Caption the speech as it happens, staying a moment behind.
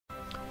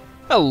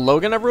Hello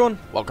again, everyone.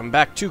 Welcome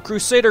back to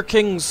Crusader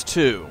Kings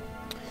II.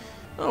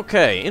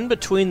 Okay, in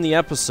between the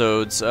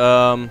episodes,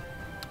 I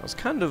was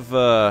kind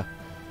of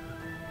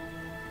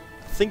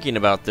thinking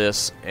about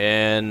this,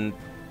 and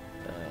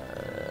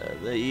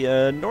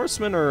the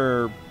Norsemen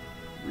are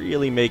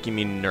really making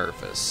me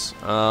nervous.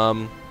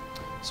 So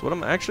what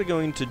I'm actually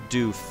going to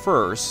do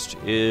first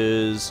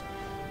is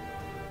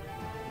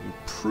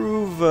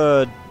improve,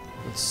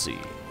 let's see,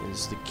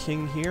 is the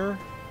king here?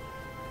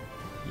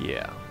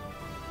 Yeah.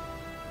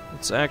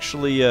 Let's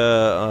actually,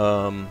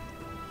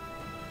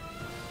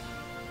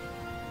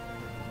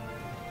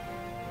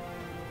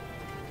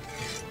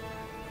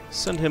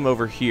 send him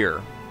over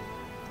here.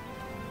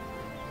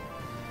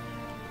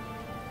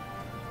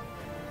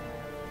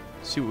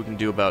 See what we can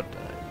do about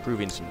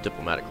improving some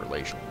diplomatic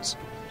relations.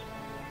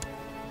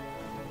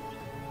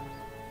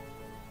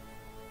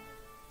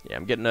 Yeah,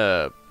 I'm getting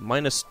a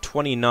minus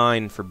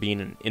 29 for being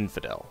an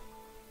infidel.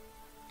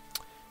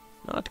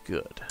 Not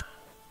good.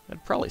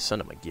 I'd probably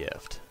send him a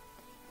gift.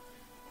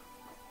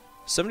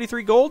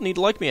 73 gold? Need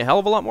to like me a hell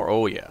of a lot more?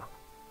 Oh, yeah.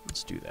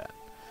 Let's do that.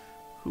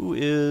 Who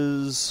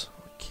is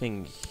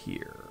king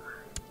here?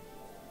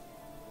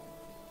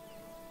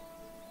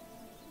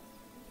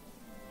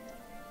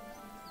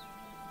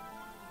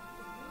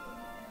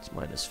 It's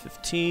minus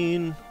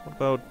 15. What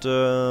about,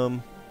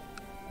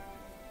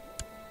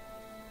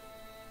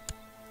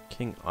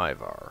 King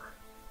Ivar?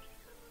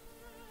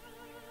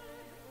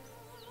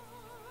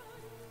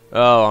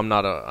 Oh,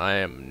 I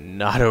am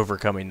not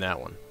overcoming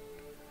that one.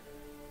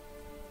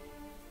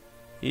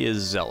 He is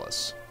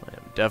zealous. I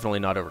am definitely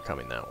not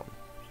overcoming that one.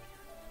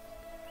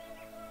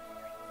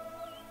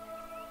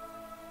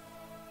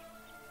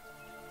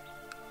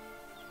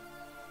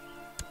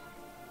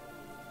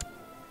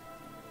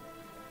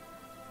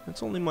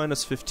 It's only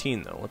minus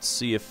 15, though. Let's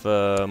see if,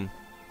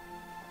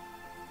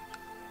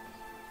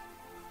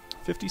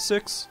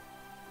 56?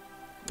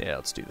 Yeah,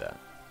 let's do that.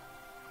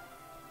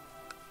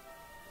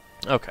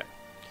 Okay.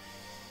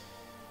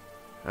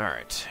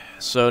 Alright,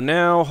 so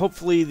now,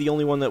 hopefully, the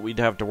only one that we'd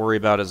have to worry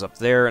about is up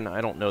there, and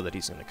I don't know that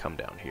he's going to come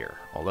down here.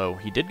 Although,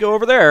 he did go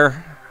over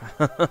there.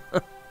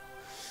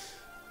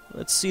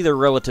 Let's see their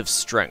relative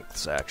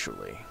strengths,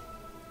 actually.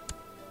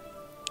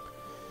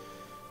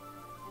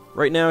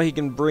 Right now, he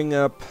can bring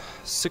up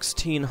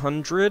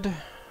 1,600.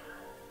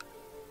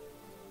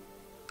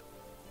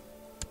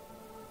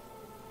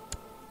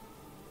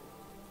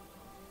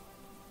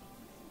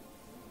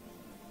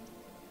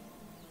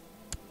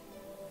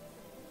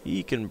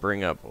 He can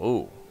bring up,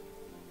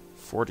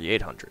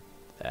 4,800.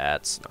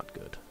 That's not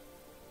good.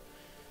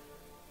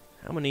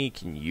 How many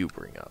can you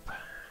bring up?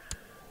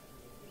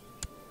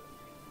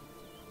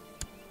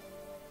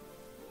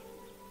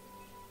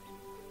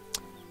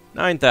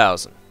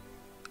 $9,000.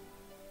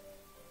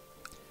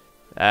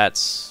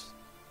 That's...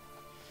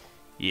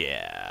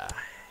 yeah.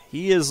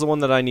 He is the one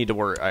that I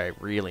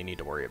really need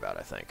to worry about,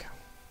 I think.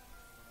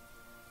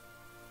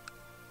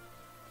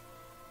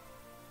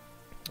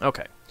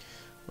 Okay.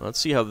 Let's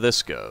see how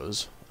this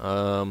goes.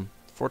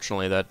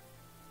 Fortunately, that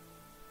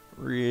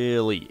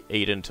really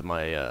ate into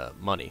my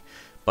money.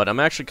 But I'm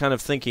actually kind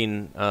of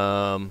thinking,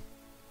 I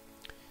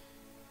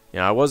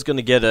was going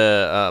to get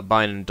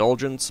buy an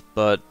indulgence,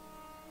 but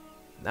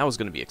that was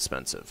going to be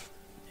expensive.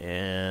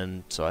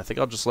 And so I think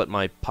I'll just let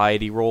my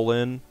piety roll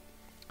in.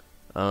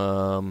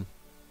 I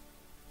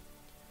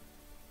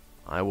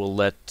will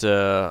let,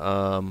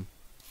 I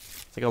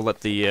think I'll let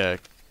the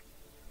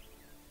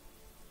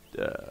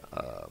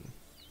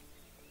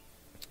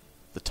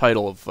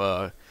title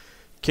of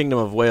Kingdom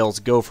of Wales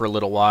go for a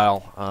little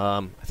while.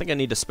 I think I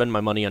need to spend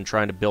my money on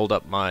trying to build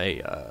up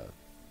my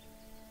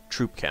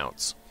troop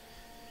counts.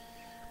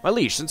 My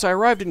liege, since I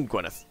arrived in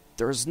Gwynedd,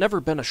 there has never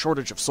been a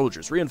shortage of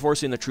soldiers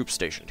reinforcing the troops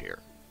stationed here.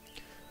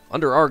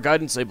 Under our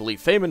guidance, I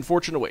believe fame and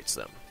fortune awaits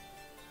them.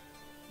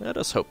 Let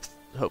us hope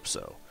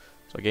so.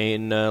 So I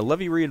gain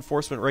levy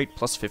reinforcement rate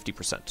plus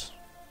 50%.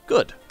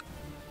 Good.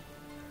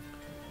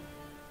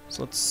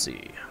 So let's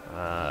see.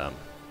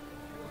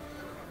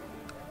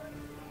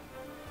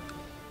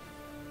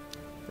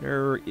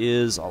 There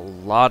is a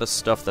lot of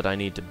stuff that I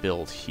need to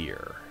build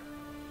here.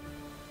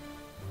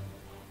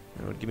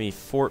 It would give me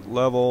fort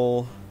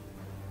level,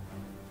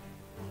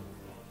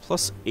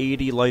 plus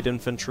 80 light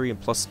infantry,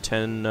 and plus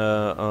 10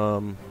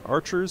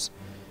 archers.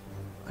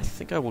 I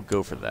think I will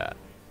go for that.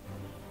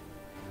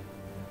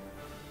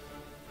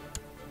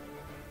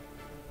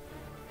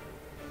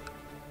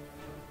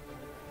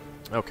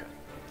 Okay.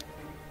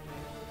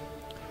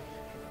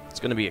 It's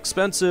going to be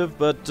expensive,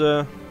 but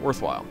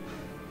worthwhile.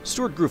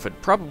 Steward Gruffudd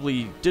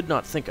probably did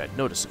not think I'd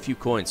notice a few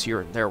coins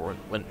here and there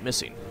went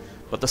missing,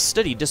 but the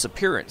steady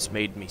disappearance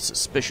made me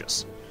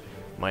suspicious.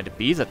 Might it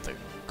be that the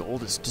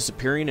gold is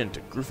disappearing into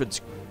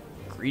Gruffudd's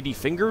greedy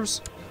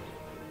fingers?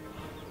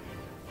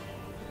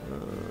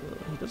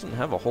 He doesn't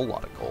have a whole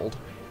lot of gold.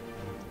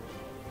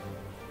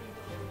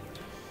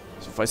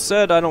 So if I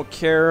said I don't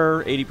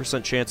care,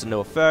 80% chance of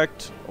no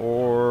effect,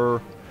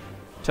 or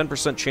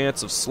 10%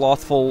 chance of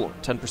slothful,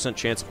 10%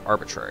 chance of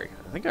arbitrary.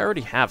 I think I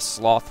already have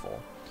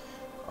slothful.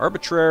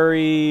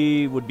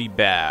 Arbitrary would be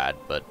bad,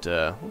 but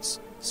let's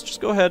just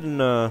go ahead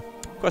and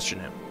question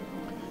him.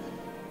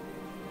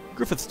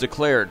 Griffiths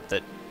declared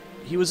that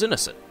he was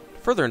innocent.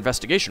 Further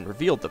investigation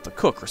revealed that the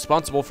cook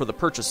responsible for the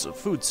purchase of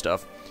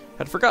foodstuff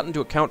had forgotten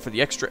to account for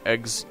the extra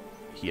eggs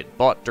he had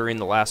bought during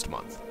the last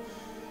month.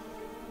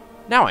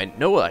 Now I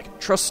know I can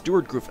trust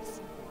Steward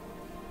Griffith.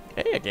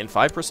 Hey, I gained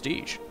 5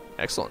 prestige.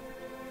 Excellent.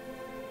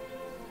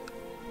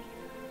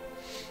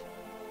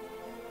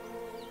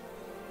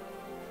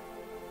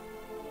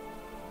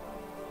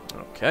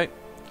 Okay.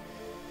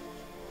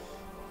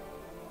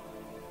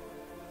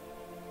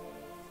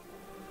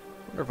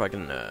 Wonder if I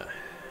can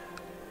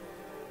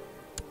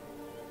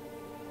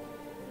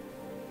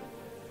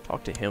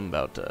talk to him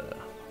about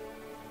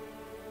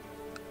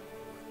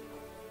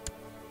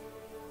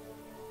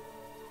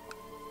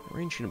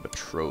arranging a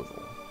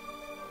betrothal.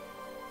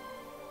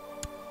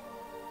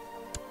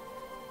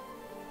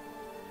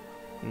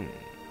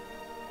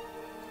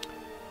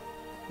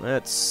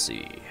 Let's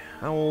see.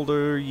 How old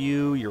are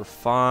you? You're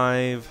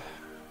 5.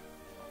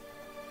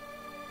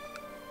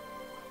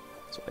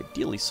 So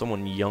ideally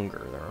someone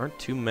younger. There aren't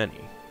too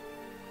many.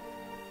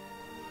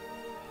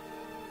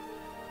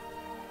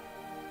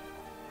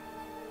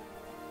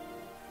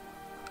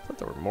 I thought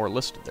there were more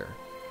listed there.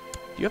 Do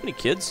you have any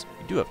kids?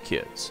 You do have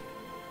kids.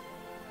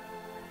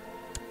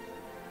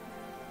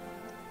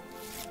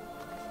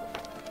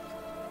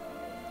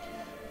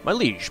 My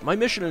liege, my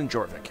mission in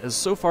Jorvik has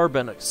so far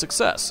been a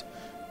success.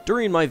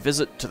 During my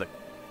visit to the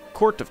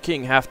court of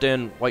King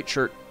Halfdan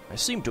Whiteshirt, I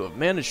seem to have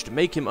managed to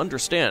make him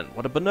understand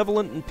what a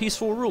benevolent and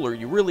peaceful ruler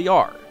you really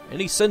are, and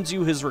he sends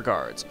you his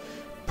regards.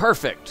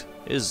 Perfect!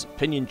 His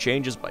opinion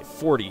changes by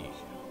 40.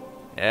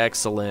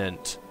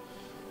 Excellent.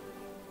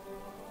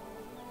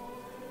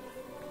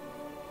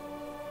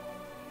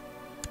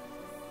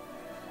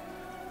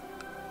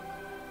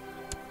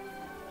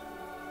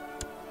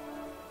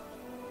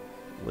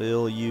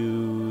 Will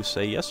you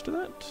say yes to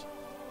that?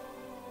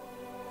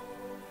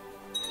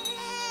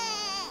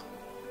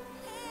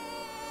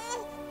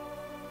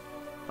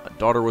 A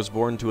daughter was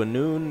born to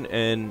Anun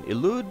and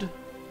Ilud,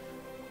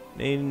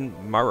 named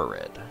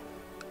Marared.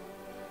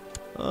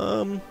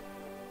 Yeah,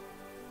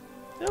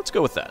 let's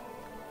go with that.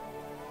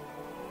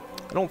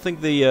 I don't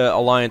think the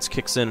alliance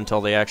kicks in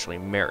until they actually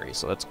marry,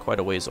 so that's quite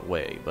a ways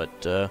away,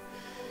 but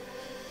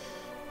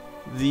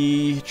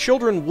the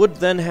children would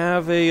then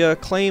have a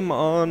claim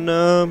on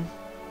the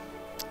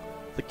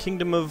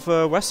Kingdom of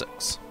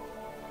Wessex.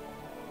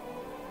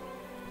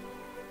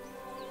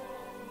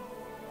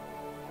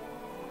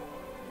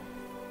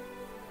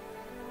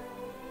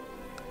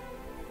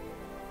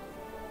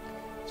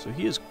 So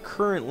he is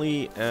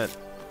currently at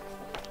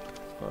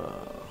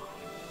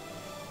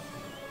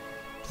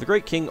to the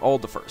great King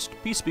Auld I.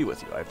 Peace be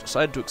with you. I have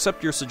decided to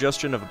accept your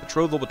suggestion of a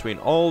betrothal between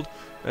Auld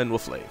and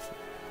Wulflave.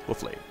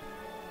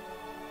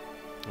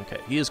 Okay,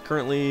 he is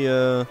currently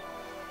at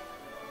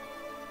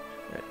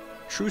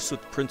truce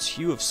with Prince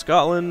Hugh of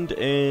Scotland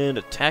and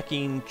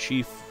attacking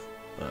Chief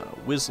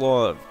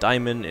Wislaw of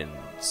Diamond in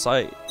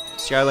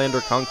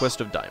Skylander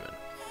Conquest of Diamond.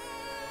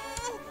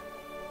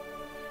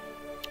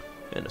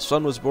 And a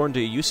son was born to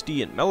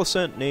Eusti and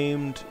Melisent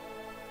named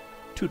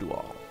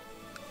Tudual.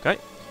 Okay.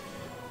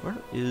 Where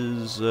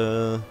is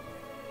that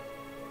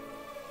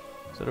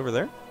over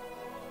there?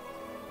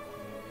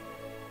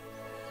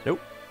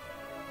 Nope.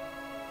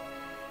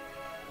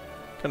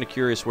 Kind of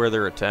curious where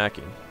they're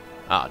attacking.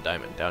 Ah,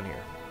 Diamond, down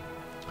here.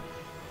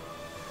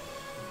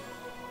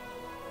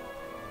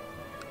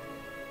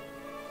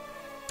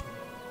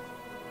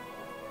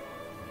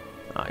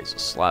 Ah, he's a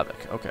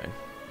Slavic. Okay.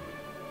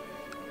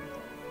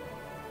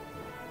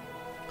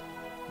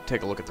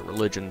 Take a look at the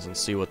religions and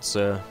see what's,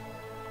 oh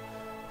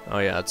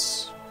yeah,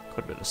 it's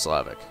quite a bit of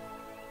Slavic.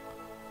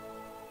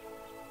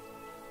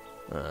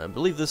 I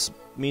believe this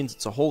means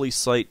it's a holy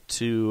site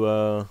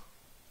to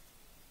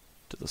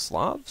the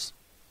Slavs?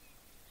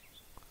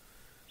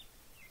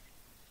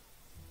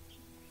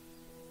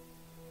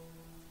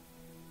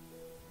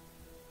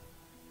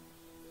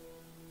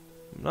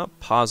 I'm not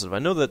positive. I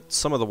know that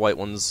some of the white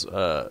ones,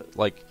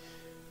 like,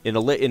 in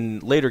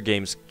later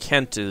games,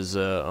 Kent is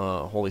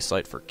a holy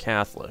site for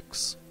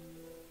Catholics.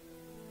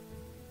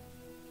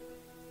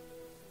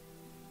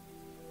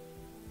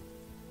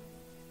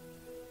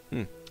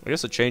 I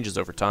guess it changes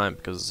over time,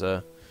 because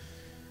I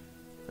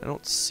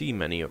don't see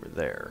many over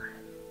there.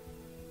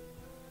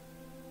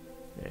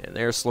 And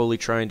they're slowly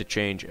trying to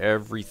change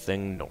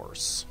everything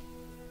Norse.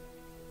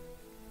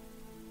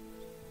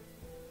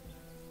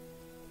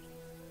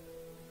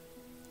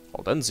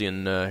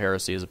 Waldensian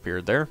heresy has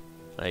appeared there.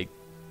 I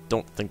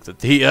don't think that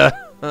the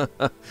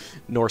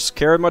Norse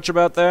cared much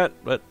about that,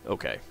 but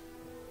okay.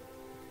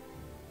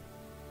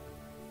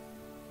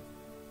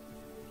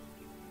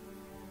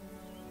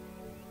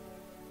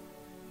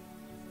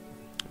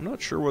 I'm not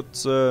sure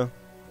what's let's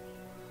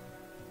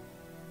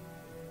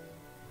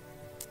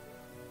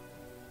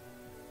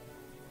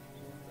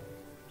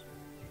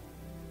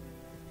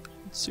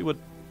see what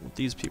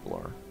these people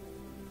are.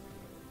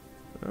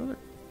 Oh, they're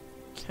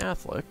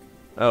Catholic.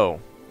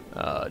 Oh,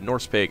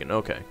 Norse pagan.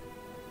 Okay.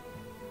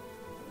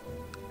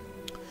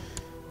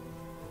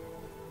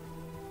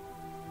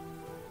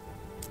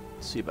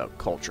 Let's see about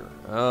culture.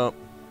 Oh,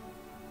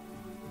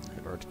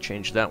 I've already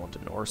changed that one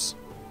to Norse.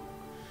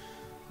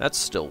 That's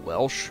still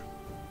Welsh.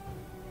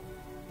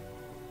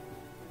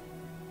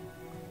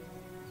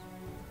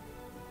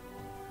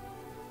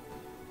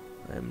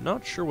 I'm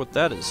not sure what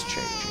that is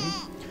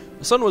changing.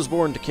 The son was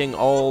born to King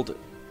Ald.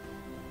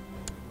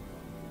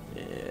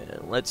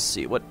 Let's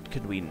see, what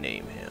could we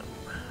name him?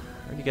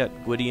 I already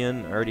got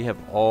Gwydion. I already have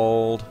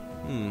Ald.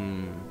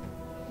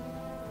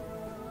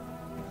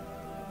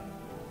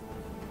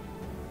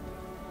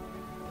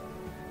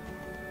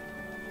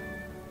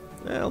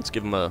 Let's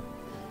give him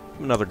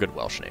another good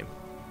Welsh name.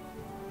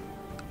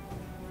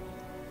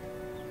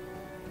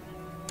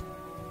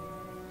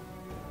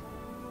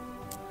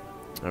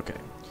 Okay.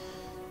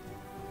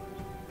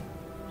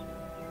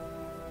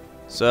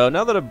 So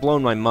now that I've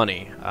blown my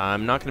money,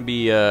 I'm not going to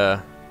be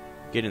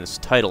getting this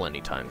title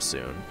anytime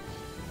soon.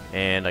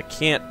 And I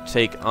can't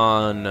take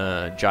on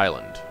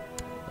Jylland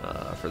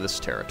for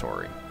this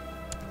territory.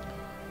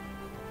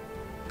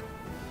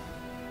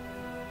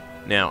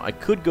 Now, I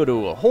could go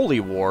to a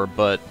holy war,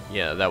 but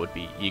yeah, that would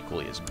be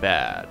equally as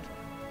bad.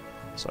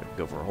 So I could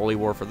go for a holy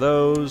war for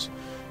those.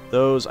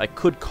 I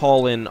could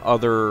call in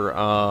other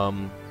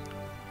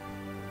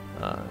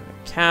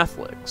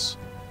Catholics,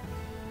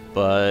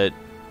 but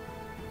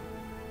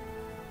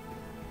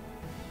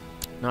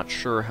not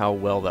sure how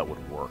well that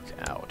would work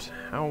out.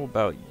 How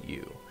about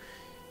you?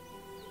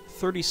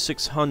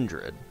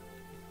 3,600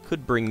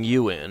 could bring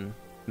you in,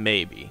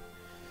 maybe.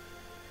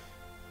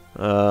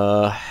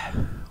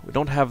 We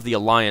don't have the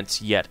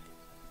alliance yet,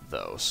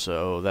 though,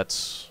 so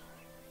that's...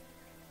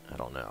 I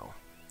don't know.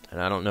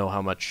 And I don't know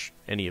how much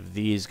any of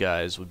these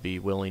guys would be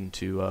willing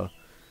to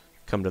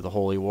come to the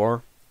Holy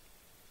War.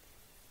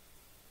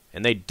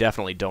 And they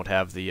definitely don't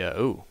have the...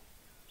 ooh.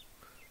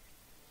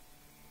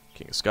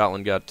 King of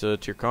Scotland got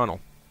Tyrconnell.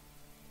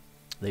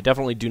 They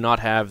definitely do not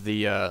have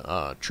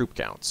the troop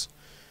counts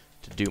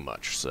to do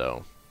much,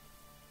 so...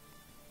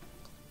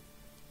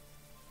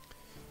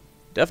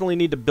 Definitely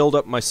need to build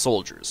up my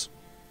soldiers.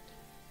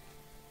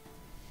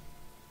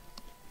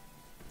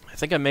 I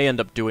think I may end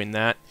up doing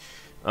that.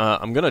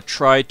 I'm going to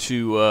try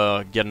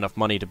to get enough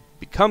money to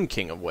become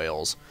King of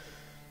Wales,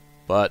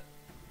 but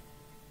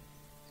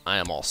I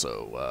am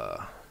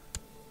also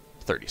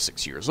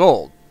 36 years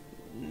old.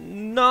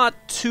 Not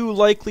too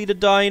likely to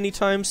die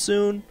anytime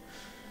soon.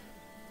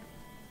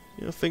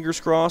 You know, fingers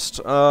crossed.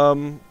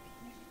 But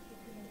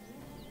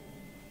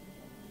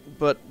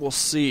we'll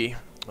see.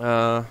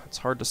 It's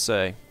hard to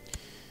say.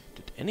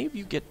 Did any of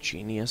you get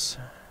genius?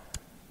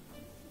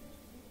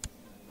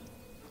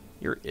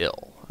 You're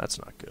ill. That's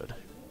not good.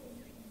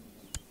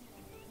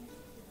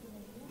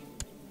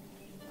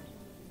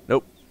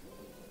 Nope.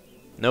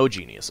 No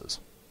geniuses.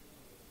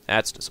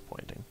 That's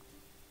disappointing.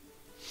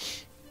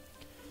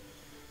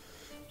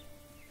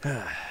 Do you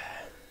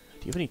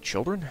have any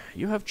children?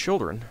 You have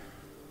children.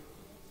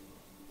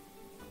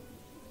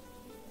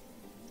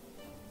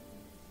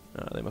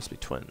 They must be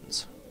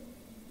twins.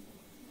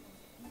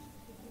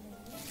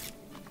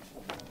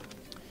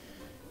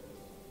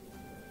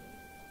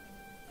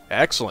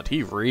 Excellent.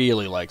 He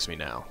really likes me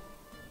now.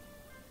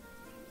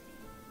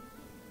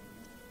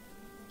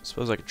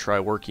 Suppose I could try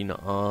working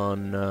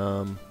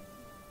on...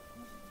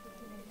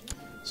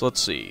 So let's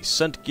see.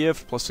 Sent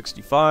gift, plus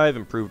 65.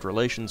 Improved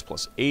relations,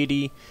 plus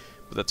 80.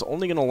 But that's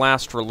only going to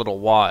last for a little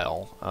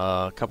while.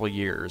 A couple of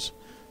years.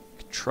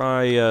 Could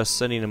try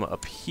sending him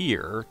up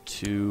here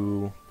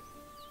to...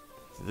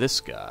 this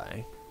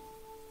guy.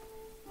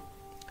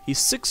 He's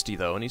 60,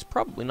 though, and he's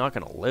probably not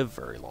going to live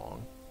very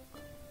long.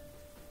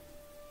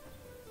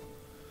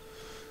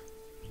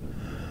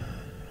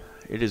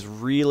 It is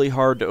really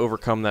hard to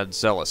overcome that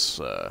zealous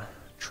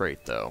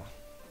trait, though.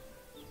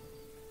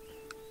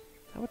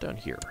 How about down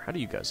here? How do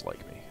you guys like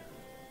me?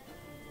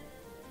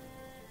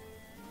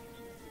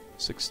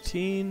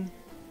 16.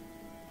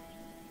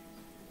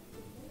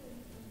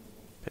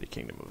 Petty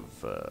Kingdom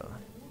of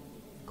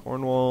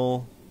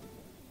Cornwall.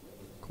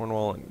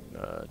 Cornwall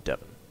and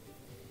Devon.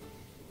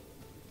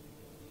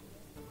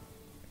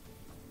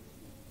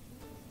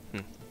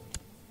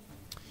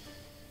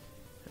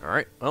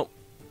 Alright, well.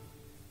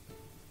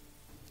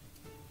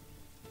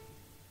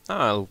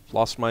 I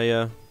lost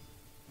my,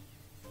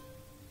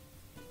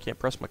 can't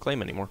press my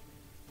claim anymore.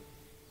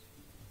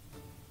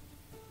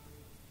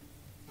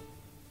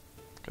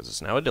 Because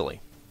it's now a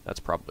dilly. That's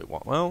probably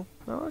what, well,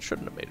 no, it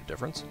shouldn't have made a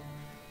difference.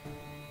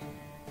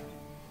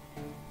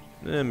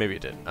 Maybe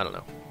it did, I don't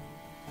know.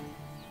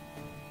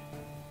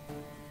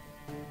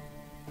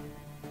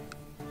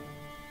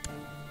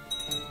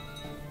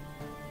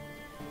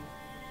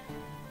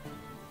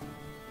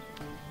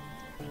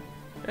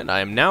 And I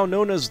am now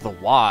known as the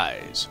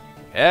Wise.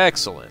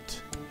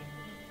 Excellent.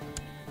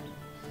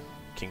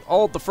 King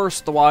Ald I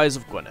the Wise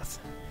of Gwynedd.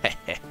 They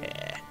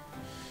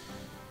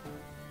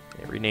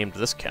renamed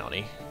this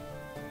county.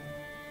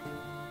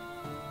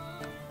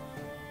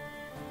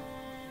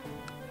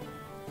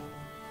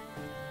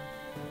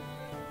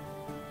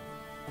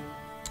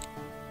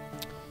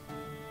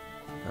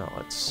 Now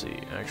let's see,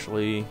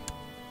 actually...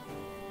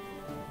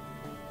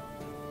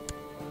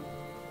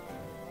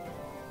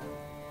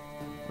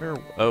 Where?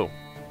 Oh,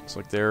 looks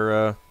like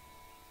they're.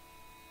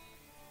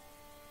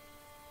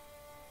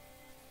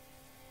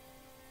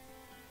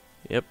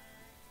 Yep,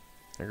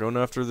 they're going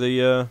after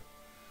the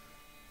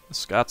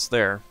Scots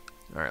there.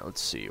 All right, let's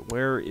see.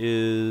 Where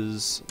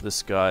is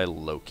this guy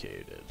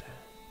located?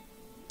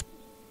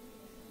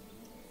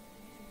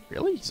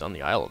 Really? He's on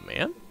the Isle of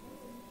Man?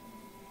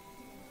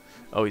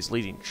 Oh, he's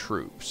leading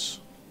troops.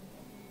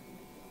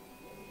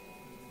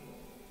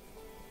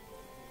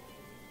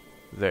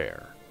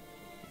 There.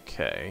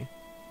 Okay.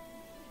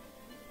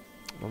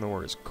 I don't know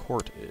where his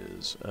court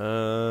is.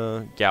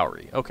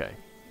 Gallery. Okay.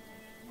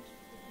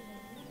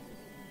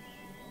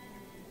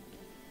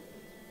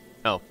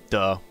 Oh,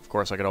 duh. Of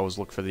course, I could always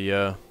look for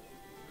the,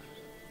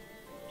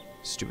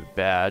 stupid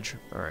badge.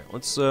 Alright,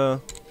 let's,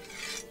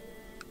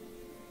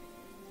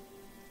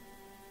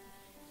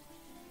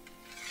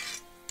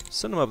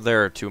 send him up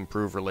there to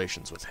improve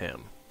relations with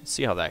him. Let's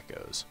see how that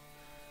goes.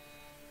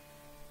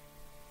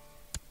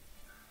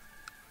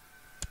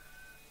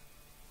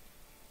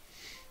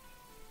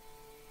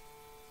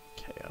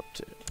 Okay, up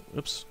to...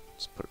 Oops.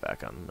 Let's put it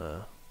back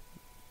on,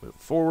 move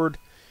forward.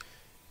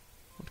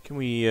 What can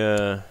we,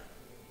 Oh.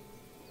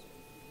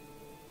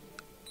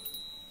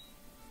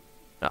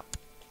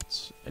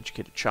 Let's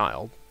educate a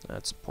child.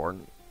 That's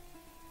important.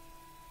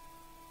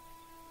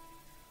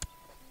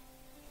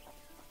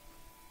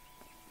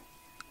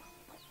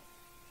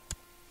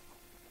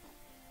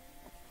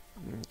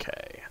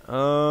 Okay.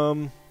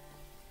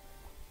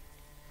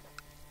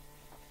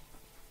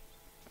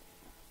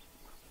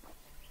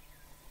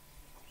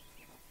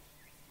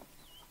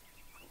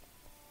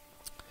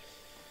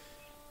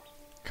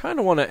 Kind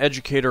of want to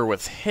educate her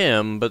with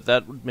him, but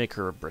that would make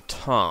her a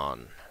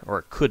Breton. Or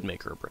it could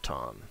make her a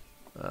Breton.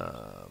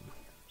 I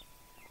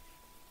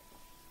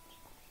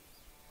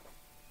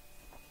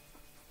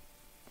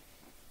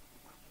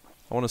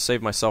want to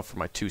save myself for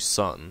my two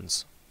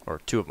sons. Or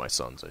two of my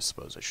sons, I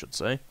suppose I should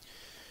say.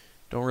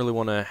 Don't really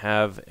want to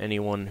have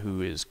anyone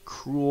who is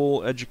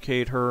cruel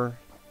educate her.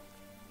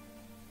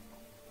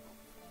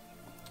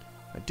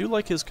 I do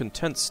like his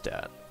content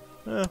stat.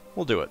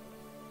 We'll do it.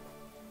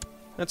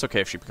 That's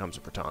okay if she becomes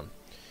a Breton.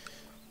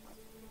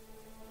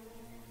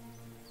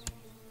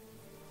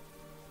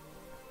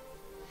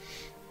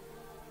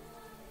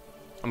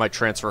 I might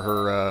transfer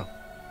her,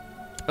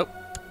 Oh.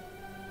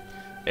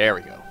 There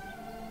we go.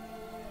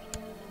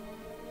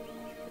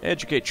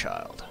 Educate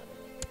child.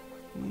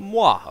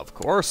 Moi, of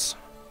course.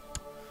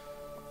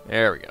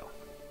 There we go.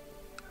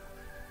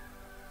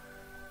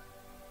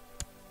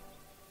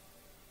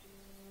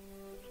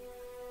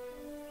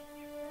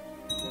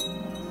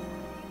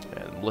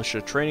 And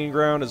militia training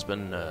ground has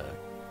been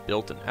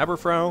built in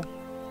Aberfrau.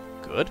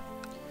 Good.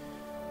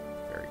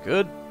 Very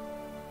good.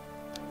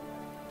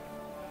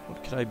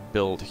 What can I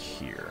build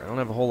here? I don't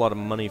have a whole lot of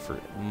money for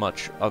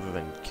much other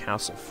than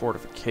castle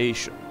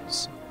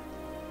fortifications.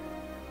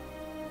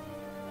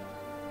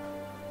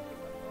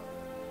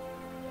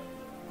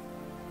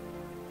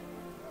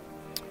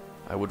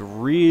 I would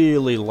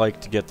really like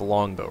to get the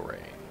longbow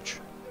range.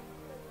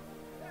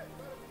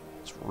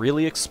 It's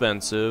really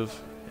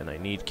expensive, and I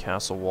need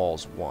castle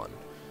walls 1.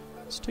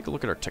 Let's take a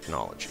look at our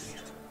technology.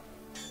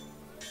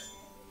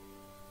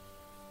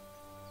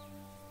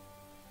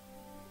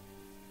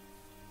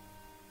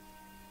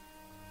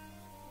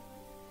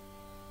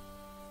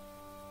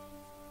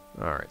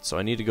 Alright, so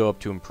I need to go up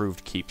to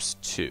improved keeps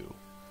 2.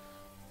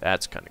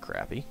 That's kind of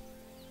crappy.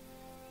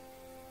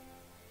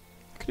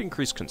 Could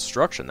increase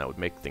construction, that would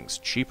make things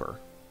cheaper.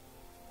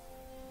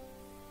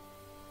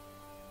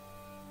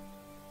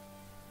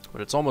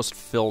 But it's almost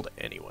filled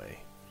anyway.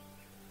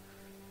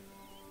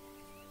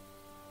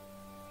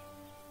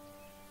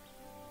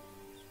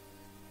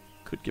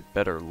 Could get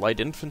better light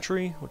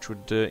infantry, which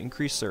would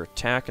increase their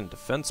attack and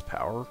defense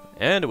power,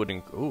 and it would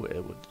it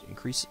would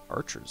increase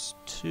archers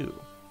too.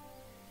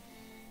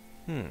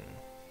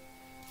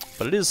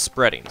 But it is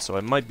spreading, so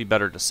it might be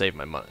better to save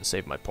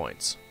my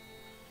points.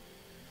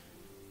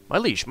 My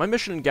liege, my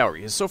mission in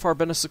Gowrie has so far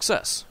been a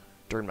success.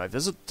 During my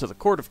visit to the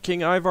court of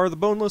King Ivar the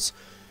Boneless,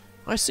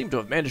 I seem to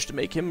have managed to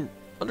make him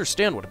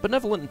understand what a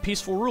benevolent and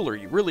peaceful ruler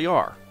you really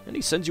are, and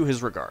he sends you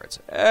his regards.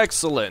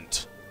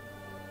 Excellent!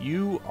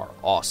 You are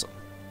awesome.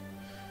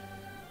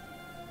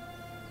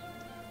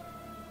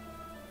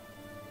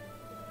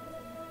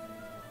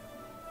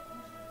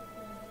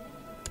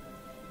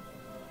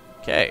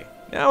 Okay,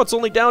 now it's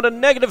only down to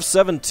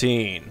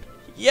 -17.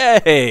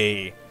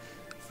 Yay!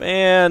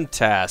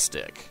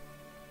 Fantastic.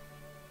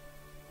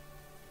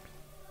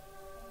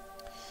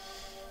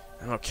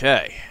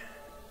 Okay.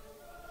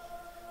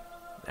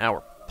 Now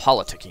we're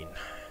politicking.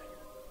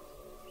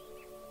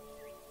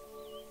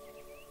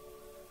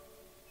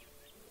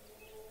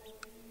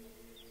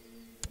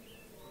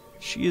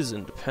 She is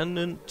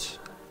independent.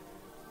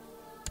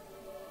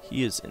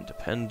 He is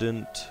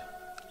independent.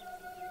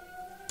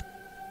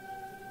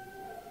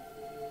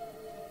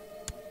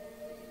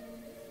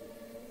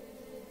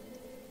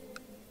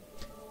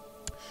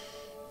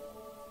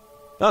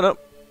 Oh, no.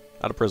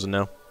 Out of prison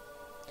now. I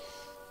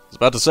was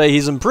about to say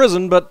he's in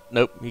prison, but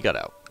nope, he got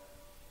out.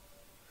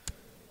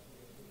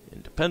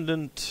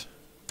 Independent.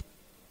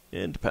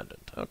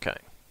 Independent. Okay.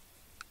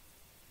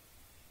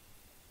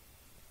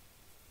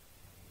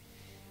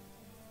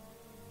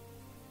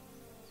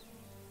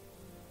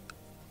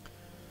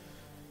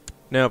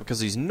 Now,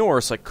 because he's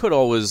Norse, I could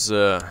always,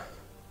 no,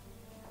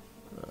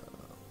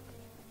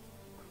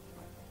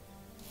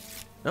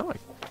 I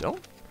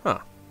don't?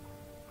 Huh.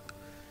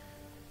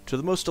 To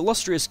the most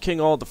illustrious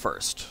King Auld I,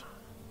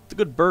 the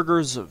good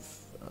burghers of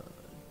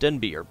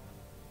Denby are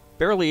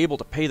barely able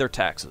to pay their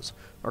taxes.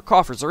 Our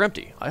coffers are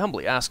empty. I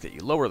humbly ask that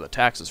you lower the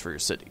taxes for your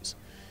cities.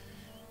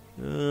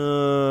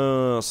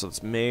 So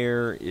this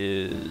mayor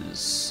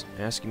is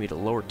asking me to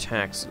lower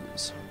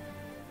taxes.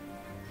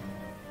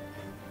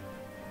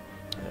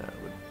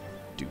 Would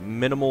do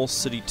minimal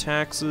city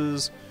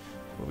taxes.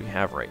 What do we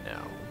have right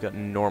now? We've got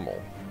normal.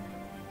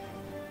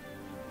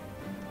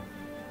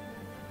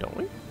 Don't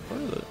we? What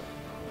are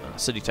the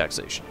city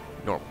taxation?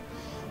 Normal.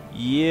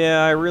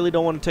 Yeah, I really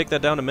don't want to take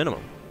that down to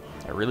minimum.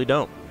 I really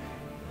don't.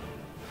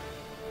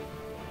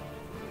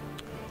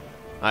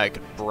 I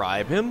could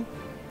bribe him.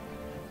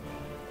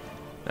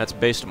 That's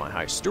based on my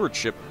high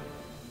stewardship.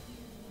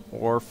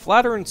 Or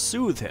flatter and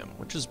soothe him,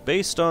 which is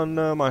based on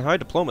my high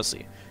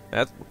diplomacy.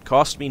 That would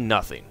cost me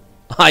nothing.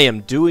 I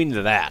am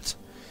doing that.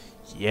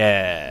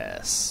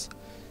 Yes.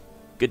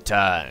 Good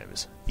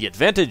times. The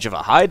advantage of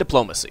a high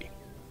diplomacy.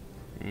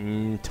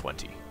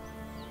 20.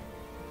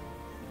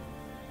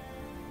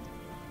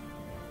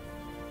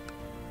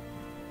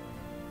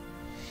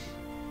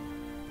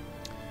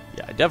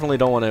 Yeah, I definitely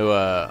don't want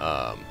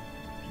to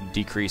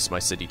decrease my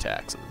city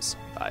taxes.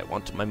 I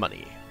want my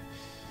money.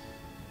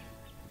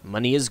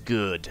 Money is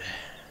good.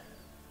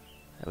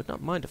 I would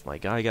not mind if my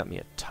guy got me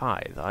a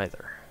tithe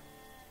either.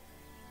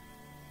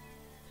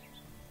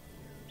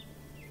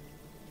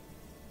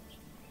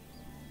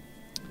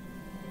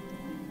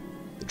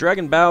 The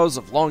dragon bows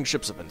of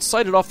longships have been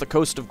sighted off the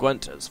coast of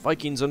Gwent as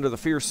Vikings under the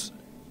fierce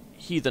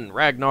heathen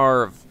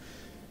Ragnar of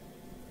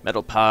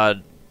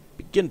Metalpad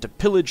begin to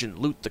pillage and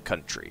loot the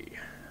country.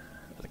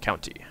 The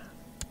county.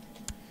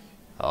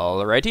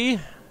 Alrighty.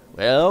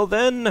 Well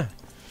then.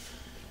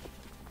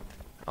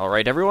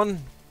 Alright,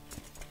 everyone.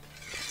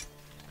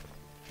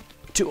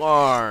 To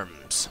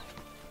arms.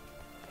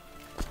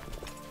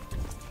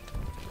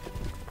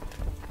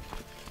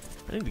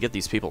 I need to get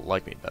these people to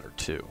like me better,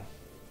 too.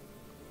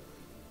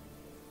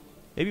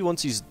 Maybe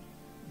once he's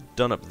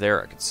done up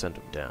there, I could send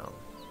him down.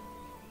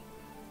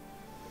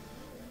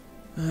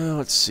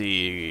 Let's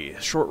see.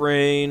 Short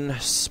reign,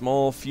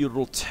 small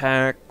feudal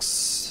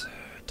tax,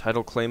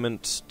 title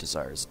claimant,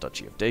 desires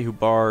Duchy of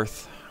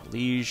Dehubarth,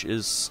 liege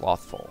is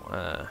slothful.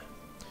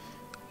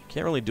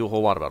 Can't really do a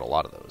whole lot about a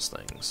lot of those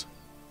things.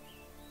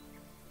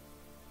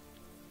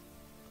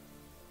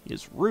 He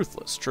is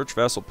ruthless. Church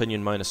vassal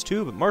opinion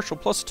 -2, but martial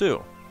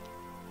 +2.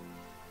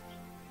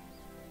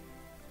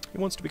 He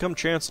wants to become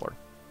chancellor.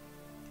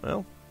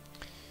 Well,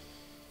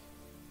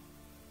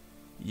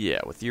 yeah,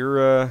 with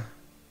your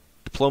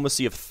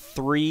diplomacy of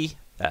 3,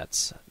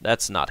 that's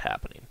not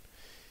happening.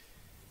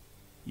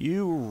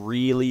 You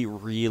really,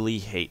 really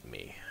hate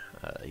me.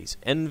 He's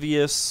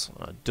envious,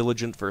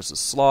 diligent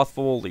versus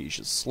slothful, liege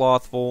is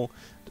slothful,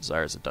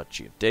 desires a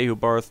Duchy of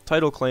Dehubarth,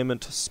 title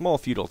claimant, small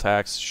feudal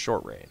tax,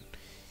 short reign.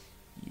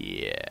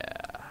 Yeah.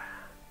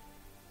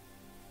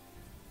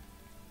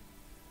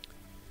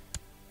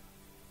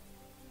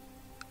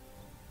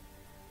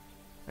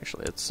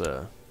 Actually, it's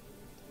another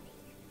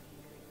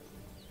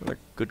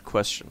good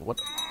question. What?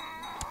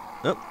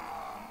 Oh.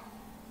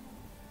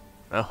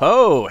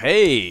 Oh,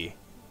 hey!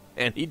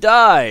 And he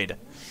died!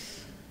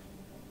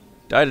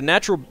 Died a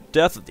natural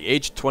death at the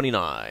age of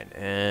 29.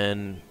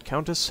 And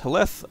Countess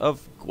Heleth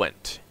of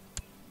Gwent.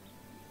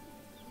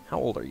 How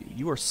old are you?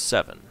 You are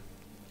 7.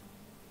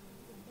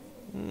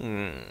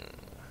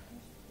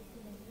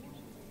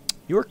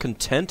 You are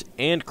content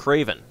and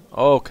craven.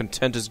 Oh,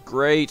 content is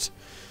great.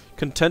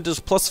 Content is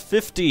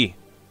 +50.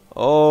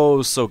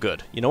 Oh, so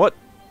good. You know what?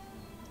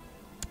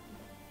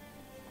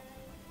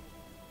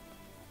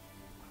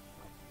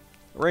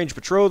 Arrange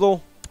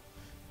betrothal.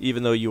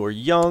 Even though you are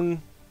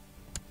young.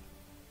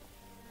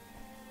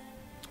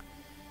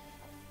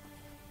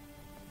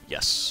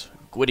 Yes,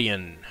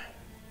 Gwydion.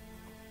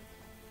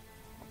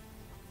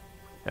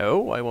 Oh,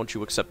 why won't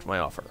you accept my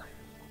offer?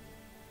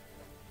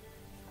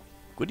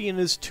 Gwydion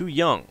is too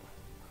young.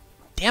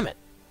 Damn it.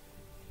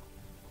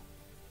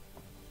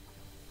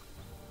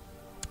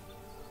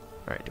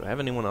 Alright, do I have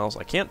anyone else?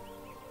 I can't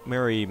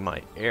marry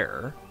my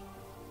heir.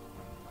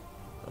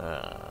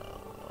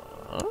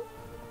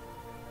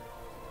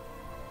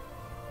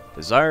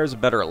 Desires a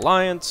better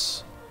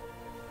alliance.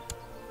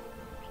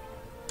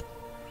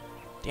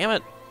 Damn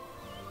it.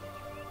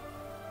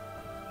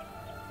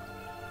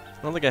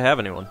 I don't think I have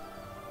anyone.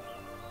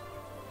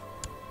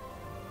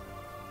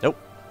 Nope.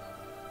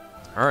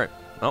 Alright,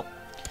 well.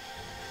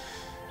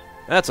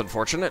 That's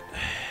unfortunate.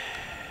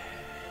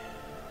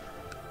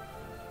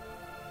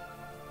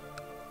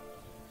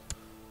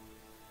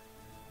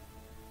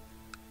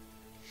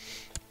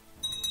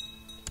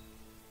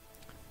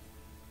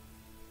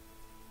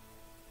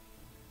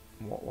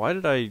 Why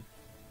did I...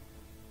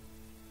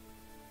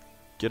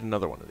 get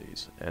another one of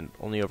these? And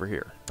only over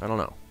here. I don't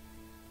know.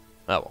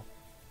 Oh well.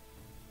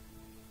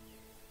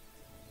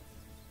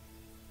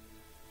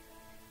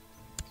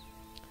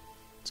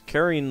 It's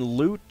carrying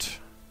loot.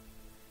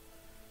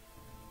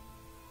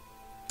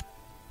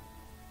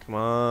 Come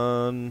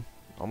on.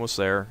 Almost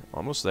there.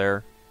 Almost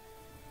there.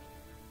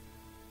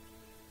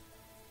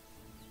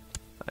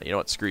 You know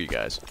what? Screw you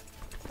guys.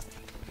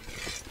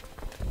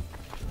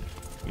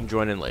 You can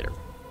join in later.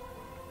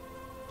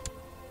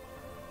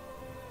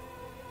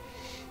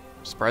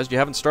 Surprised you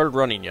haven't started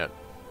running yet.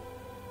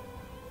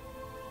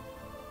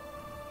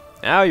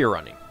 Now you're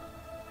running.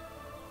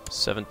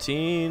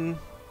 17.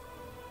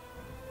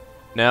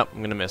 Nope,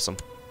 I'm gonna miss them.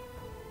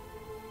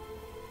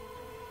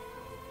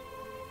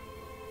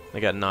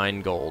 They got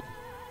 9 gold.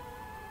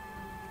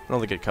 I don't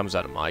think it comes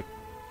out of my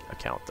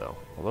account, though.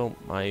 Although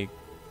my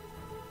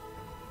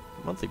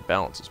monthly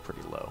balance is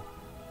pretty low.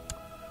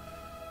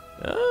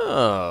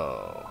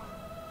 Oh.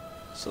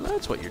 So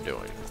that's what you're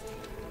doing.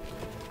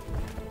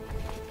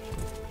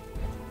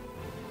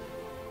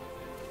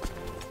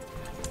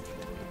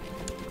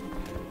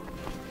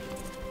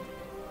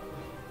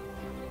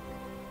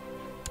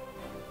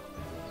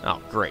 Oh,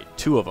 great.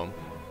 2 of them.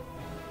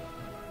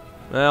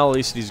 Well, at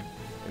least he's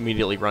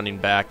immediately running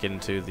back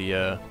into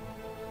the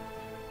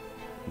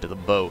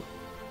boat.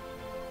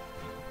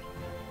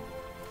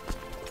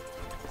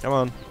 Come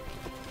on.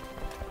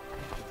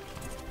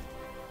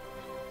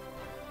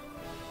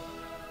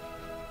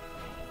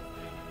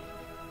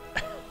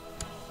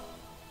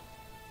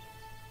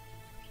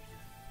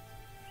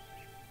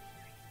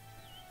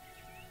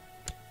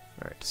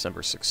 Alright,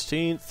 December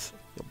 16th.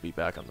 You'll be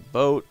back on the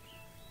boat.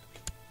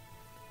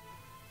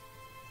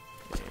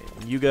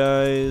 And you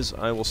guys,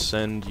 I will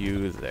send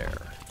you there.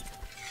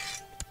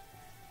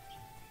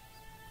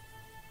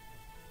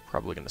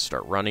 Probably going to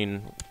start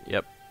running.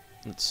 Yep.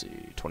 Let's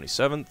see.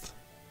 27th.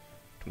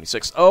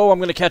 26th. Oh, I'm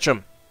going to catch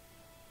him.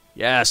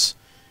 Yes.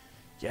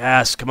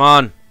 Yes. Come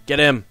on. Get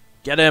him.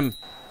 Get him.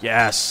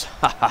 Yes.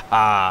 Ha ha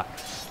ha.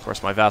 Of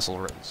course, my vassal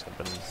rings have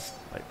been...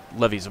 my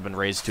levies have been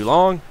raised too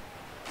long.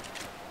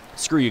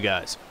 Screw you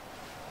guys.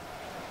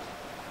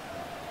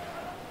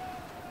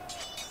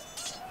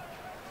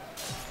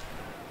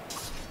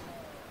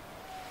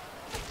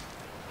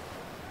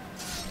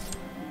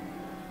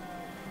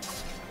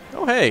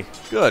 Oh, hey.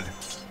 Good.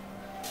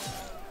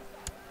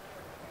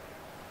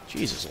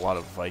 Jesus, a lot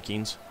of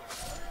Vikings.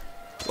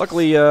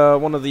 Luckily,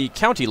 one of the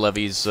county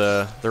levies,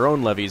 their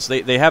own levies,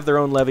 they have their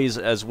own levies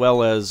as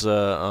well as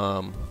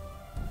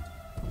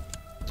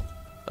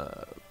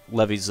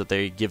levies that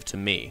they give to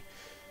me.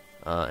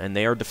 And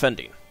they are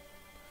defending.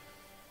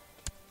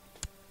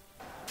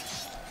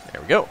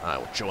 There we go. I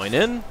will join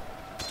in.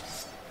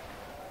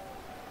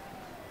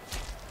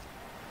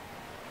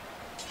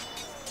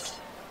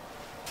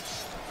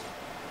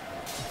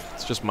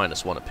 It's just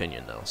 -1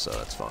 opinion, though, so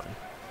that's fine.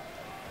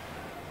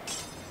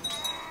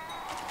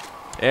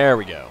 There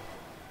we go.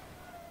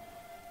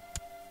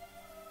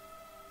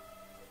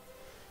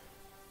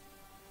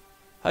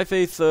 High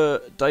Faith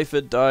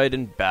Dyfed died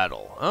in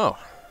battle. Oh.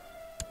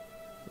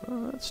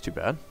 Well, that's too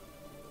bad.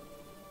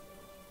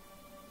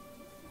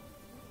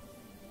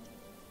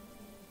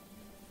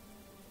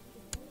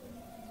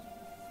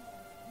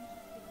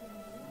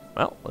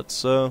 Well,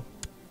 let's arrange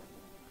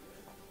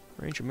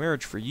a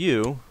marriage for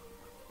you.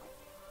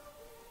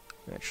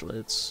 Actually,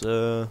 let's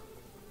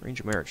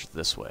arrange a marriage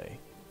this way.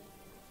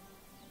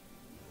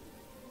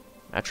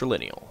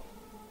 Matrilineal.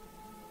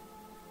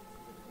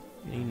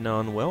 Any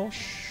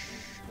non-Welsh?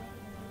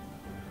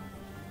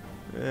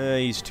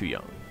 He's too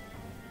young.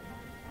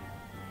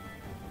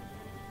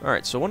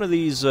 Alright, so one of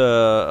these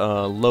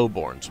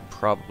lowborns would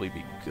probably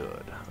be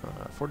good.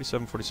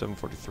 47, 47,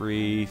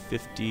 43,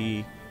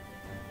 50...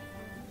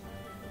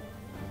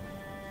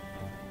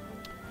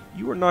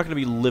 You are not going to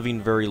be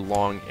living very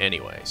long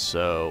anyway,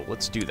 so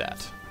let's do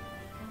that.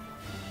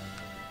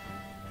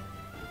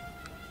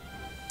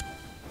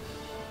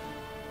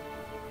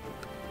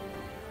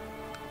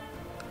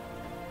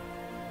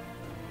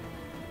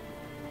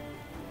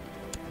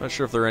 Not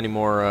sure if there are any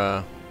more.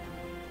 Where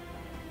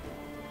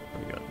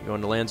you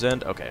going to Land's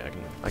End? Okay,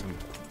 I can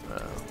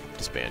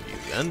disband you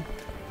then.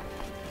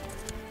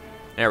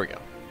 There we go.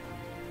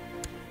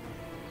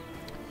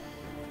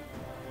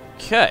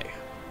 Okay.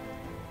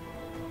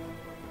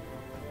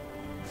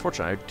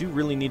 Unfortunately, I do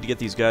really need to get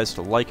these guys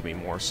to like me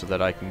more so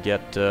that I can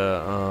get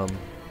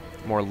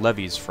more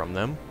levies from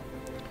them.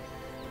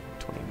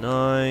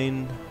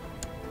 29.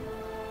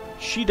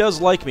 She does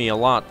like me a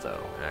lot,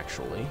 though,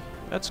 actually.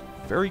 That's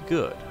very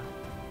good.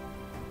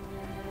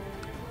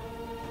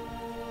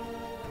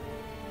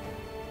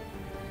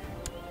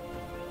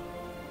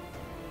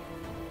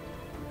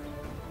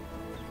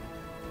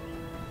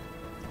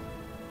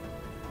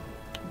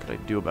 What could I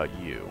do about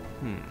you?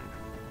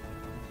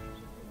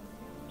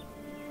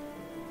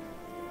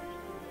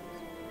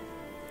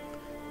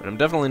 And I'm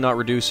definitely not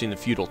reducing the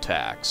feudal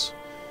tax.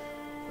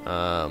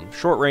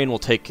 Short reign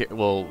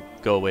will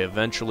go away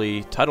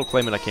eventually. Title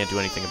claimant I can't do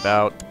anything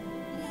about.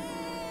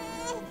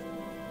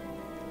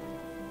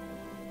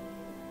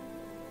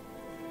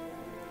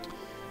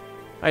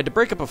 I had to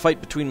break up a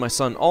fight between my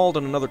son Ald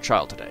and another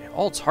child today.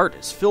 Ald's heart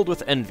is filled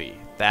with envy.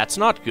 That's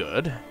not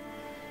good.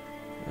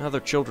 Other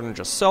children are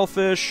just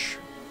selfish.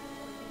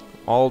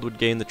 Ald would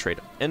gain the trait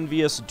of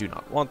envious. Do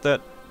not want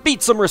that.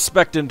 Beat some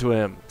respect into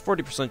him.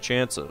 40%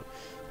 chance of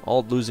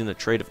Ald losing the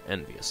trait of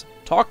envious.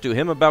 Talk to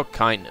him about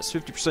kindness.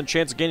 50%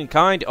 chance of gaining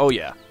kind. Oh,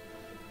 yeah.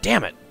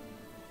 Damn it.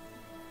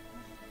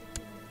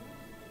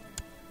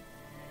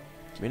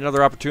 Give me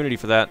another opportunity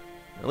for that.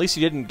 At least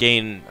he didn't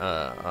gain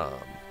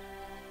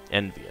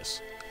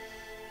envious.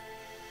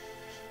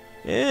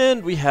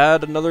 And we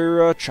had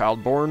another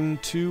child born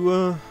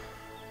to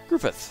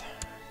Griffith.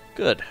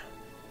 Good.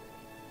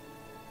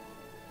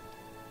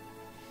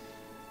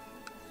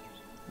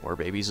 More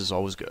babies is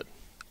always good.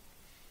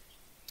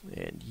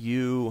 And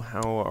you,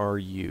 how are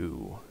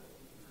you?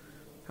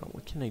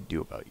 What can I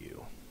do about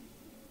you?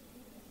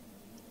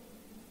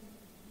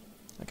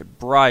 I could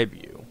bribe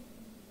you.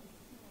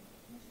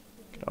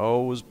 I could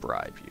always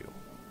bribe you.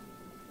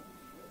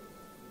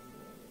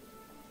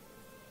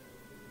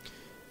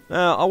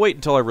 I'll wait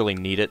until I really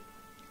need it.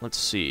 Let's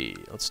see.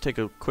 Let's take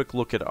a quick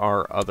look at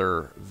our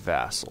other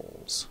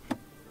vassals.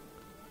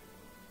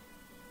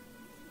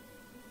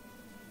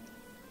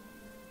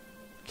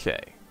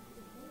 Okay.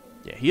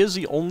 Yeah, he is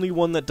the only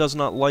one that does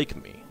not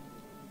like me.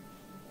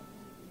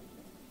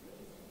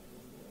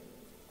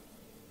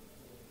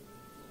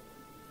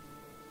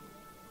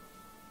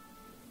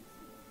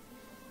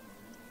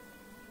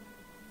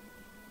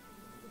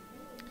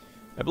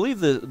 I believe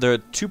the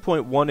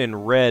 2.1 in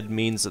red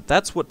means that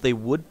that's what they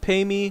would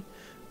pay me,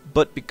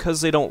 but because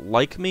they don't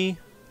like me,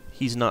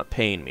 he's not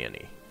paying me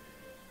any.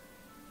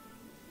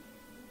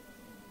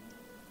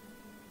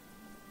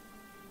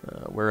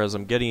 Whereas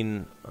I'm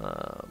getting,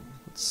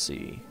 let's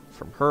see,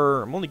 from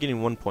her, I'm only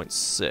getting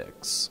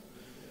 1.6.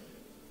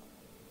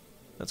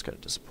 That's kind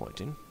of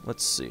disappointing.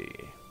 Let's see.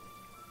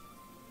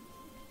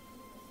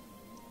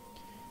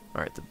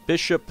 Alright, the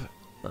bishop,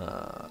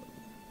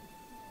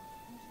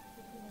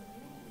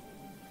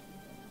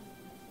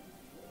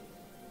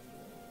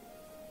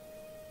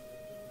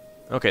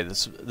 okay,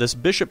 this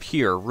bishop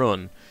here,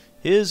 Run,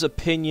 his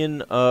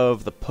opinion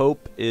of the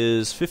Pope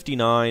is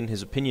 59,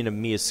 his opinion of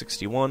me is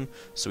 61,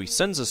 so he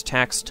sends his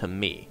tax to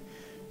me.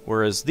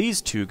 Whereas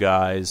these two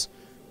guys,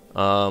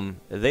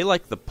 they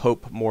like the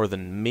Pope more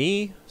than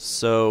me,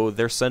 so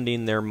they're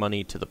sending their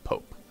money to the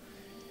Pope.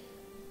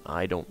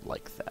 I don't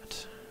like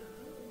that.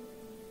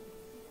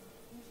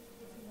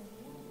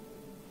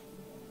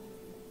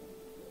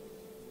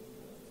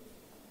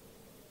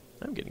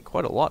 I'm getting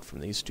quite a lot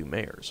from these two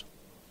mayors.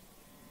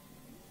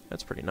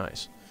 That's pretty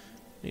nice.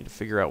 Need to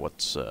figure out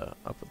what's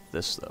up with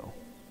this, though.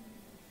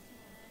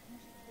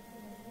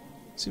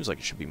 Seems like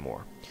it should be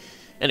more.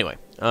 Anyway,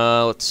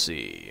 let's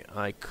see.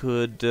 I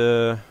could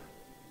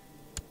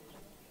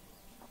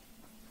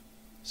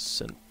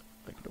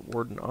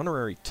award an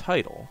honorary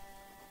title.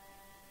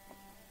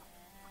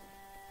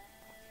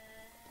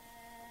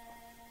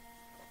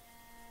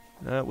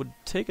 That would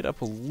take it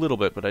up a little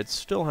bit, but I'd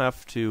still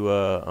have to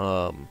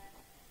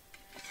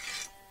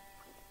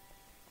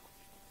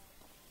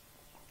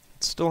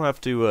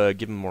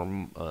give him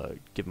more,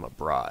 give him a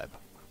bribe,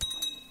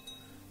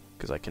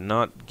 because I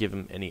cannot give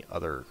him any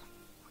other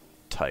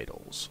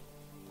titles.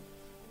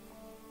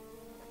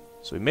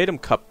 So we made him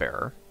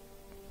cupbearer.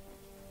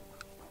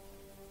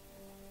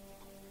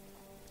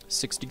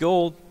 60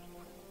 gold.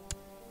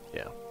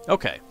 Yeah.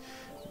 Okay.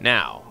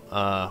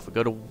 Now, if we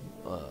go to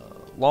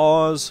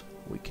laws,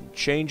 we can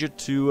change it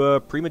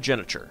to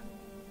primogeniture.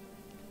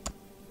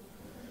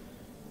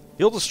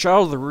 The oldest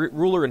child of the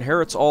ruler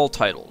inherits all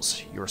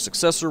titles. Your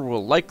successor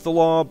will like the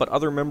law, but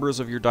other members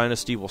of your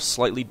dynasty will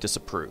slightly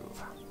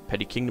disapprove.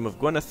 Petty Kingdom of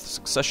Gwynedd,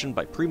 succession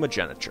by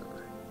primogeniture.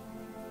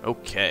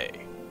 Okay.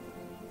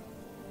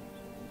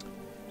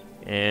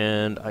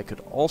 And I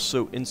could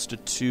also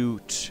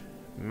institute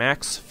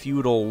max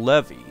feudal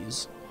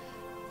levies.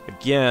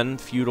 Again,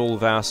 feudal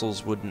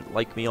vassals wouldn't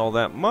like me all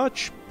that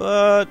much,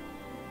 but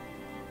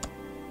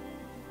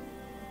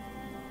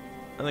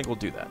I think we'll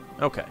do that.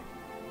 Okay.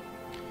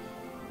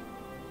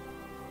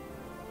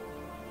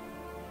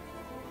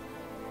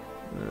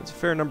 There's a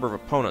fair number of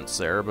opponents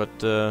there, but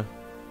they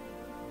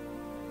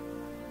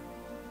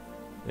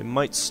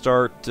might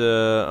start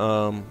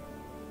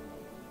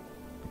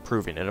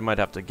approving it. I might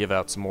have to give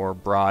out some more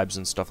bribes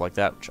and stuff like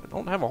that, which I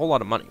don't have a whole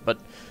lot of money, but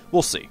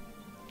we'll see.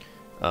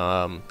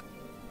 It'll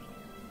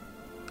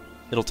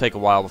take a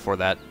while before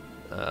that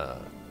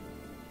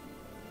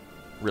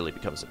really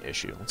becomes an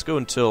issue. Let's go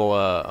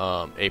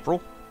until April.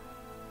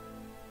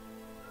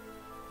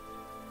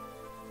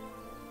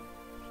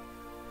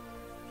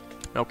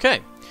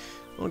 Okay.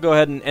 We'll go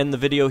ahead and end the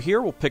video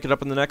here. We'll pick it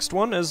up in the next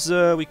one as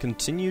we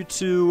continue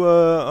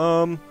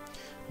to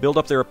build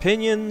up their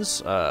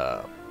opinions,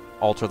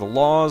 alter the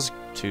laws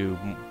to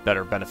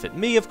better benefit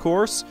me, of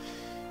course,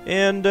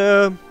 and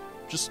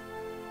just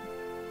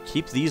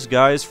keep these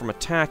guys from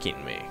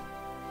attacking me.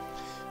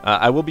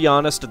 I will be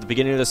honest, at the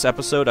beginning of this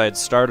episode, I had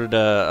started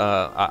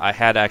I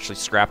had actually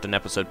scrapped an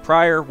episode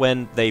prior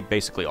when they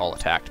basically all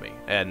attacked me,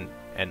 and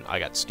I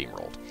got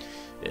steamrolled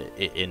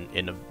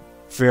in a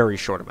very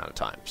short amount of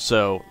time.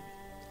 So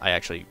I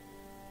actually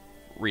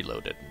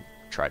reloaded and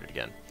tried it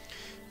again.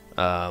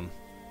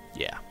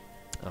 Yeah.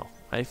 Oh,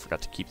 I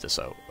forgot to keep this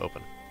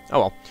open. Oh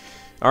well.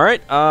 All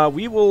right.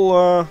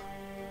 We'll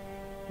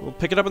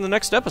pick it up in the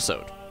next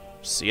episode.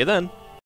 See you then.